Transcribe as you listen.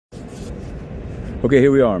Okay,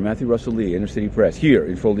 here we are, Matthew Russell Lee, Inner City Press, here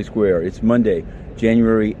in Foley Square. It's Monday,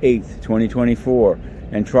 January 8th, 2024,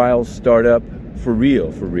 and trials start up for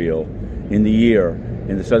real, in the year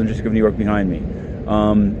in the Southern District of New York behind me.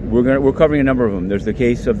 We're covering a number of them. There's the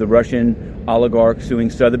case of the Russian oligarch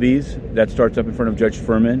suing Sotheby's. That starts up in front of Judge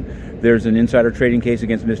Furman. There's an insider trading case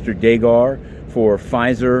against Mr. Dagar for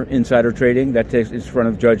Pfizer insider trading. That takes in front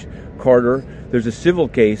of Judge Carter. There's a civil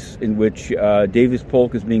case in which Davis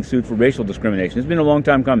Polk is being sued for racial discrimination. It's been a long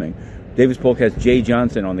time coming. Davis Polk has Jay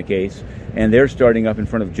Johnson on the case, and they're starting up in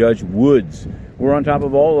front of Judge Woods. We're on top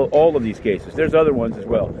of all of these cases. There's other ones as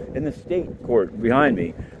well. In the state court behind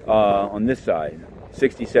me, on this side,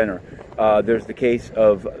 60 Center, there's the case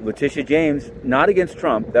of Tish James, not against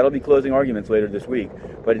Trump. That'll be closing arguments later this week,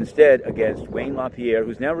 but instead against Wayne LaPierre,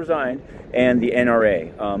 who's now resigned, and the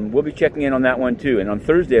NRA. We'll be checking in on that one too. And on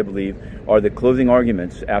Thursday, I believe, are the closing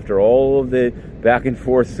arguments after all of the back and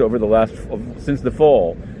forth over since the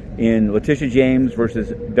fall in Letitia James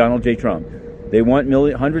versus Donald J. Trump. They want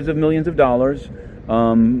hundreds of millions of dollars,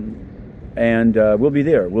 and we'll be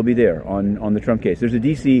there. We'll be there on the Trump case. There's a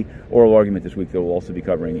D.C. oral argument this week that we'll also be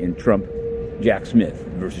covering in Trump, Jack Smith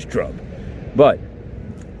versus Trump. But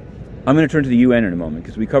I'm going to turn to the UN in a moment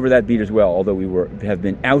because we cover that beat as well, although we have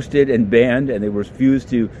been ousted and banned, and they refused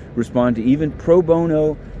to respond to even pro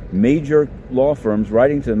bono major law firms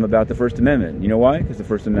writing to them about the First Amendment. You know why? Because the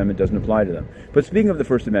First Amendment doesn't apply to them. But speaking of the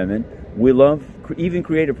First Amendment, we love even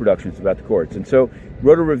creative productions about the courts. And so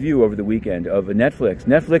wrote a review over the weekend of a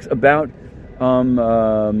Netflix about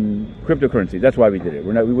cryptocurrency. That's why we did it.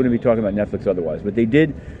 We wouldn't be talking about Netflix otherwise. But they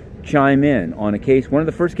did chime in on a case. One of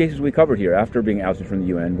the first cases we covered here after being ousted from the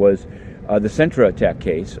UN was the Centra Tech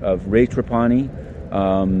case of Ray Trapani,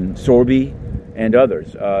 Sotheby, and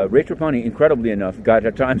others. Ray Trapani, incredibly enough, got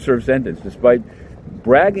a time-served sentence despite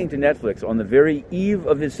bragging to Netflix on the very eve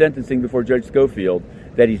of his sentencing before Judge Schofield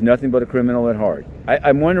that he's nothing but a criminal at heart.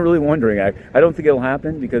 I'm really wondering, I don't think it'll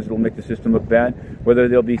happen because it'll make the system look bad, whether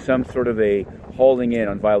there'll be some sort of a hauling in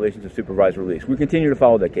on violations of supervised release. We continue to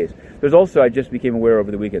follow that case. There's also, I just became aware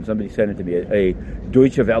over the weekend, somebody sent it to me, a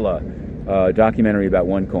Deutsche Welle documentary about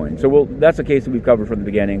OneCoin. So that's a case that we've covered from the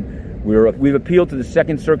beginning. We've appealed to the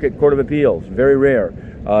Second Circuit Court of Appeals, very rare,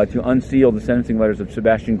 to unseal the sentencing letters of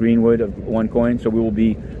Sebastian Greenwood of OneCoin. So we will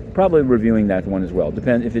be probably reviewing that one as well,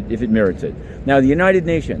 depend if it merits it. Now, the United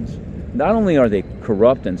Nations, not only are they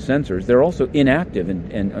corrupt and censors, they're also inactive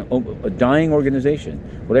and a dying organization.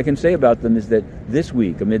 What I can say about them is that this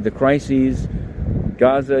week, amid the crises,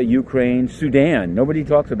 Gaza, Ukraine, Sudan, nobody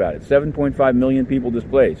talks about it. 7.5 million people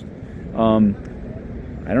displaced.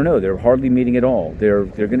 I don't know. They're hardly meeting at all. They're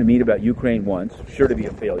going to meet about Ukraine once, sure to be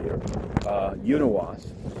a failure.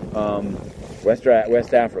 UNIWAS,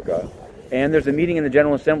 West Africa, and there's a meeting in the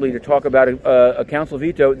General Assembly to talk about a council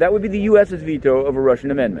veto. That would be the U.S.'s veto of a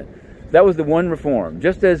Russian amendment. That was the one reform.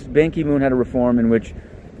 Just as Ban Ki-moon had a reform in which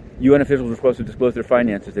UN officials were supposed to disclose their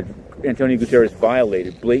finances that Antonio Guterres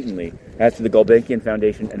violated blatantly as to the Gulbenkian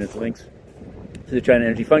Foundation and its links to the China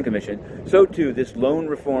Energy Fund Commission, so too this lone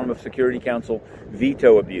reform of Security Council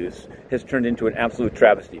veto abuse has turned into an absolute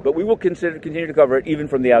travesty. But we will continue to cover it even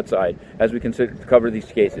from the outside as we consider to cover these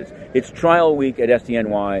cases. It's trial week at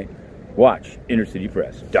SDNY. Watch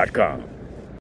InnerCityPress.com.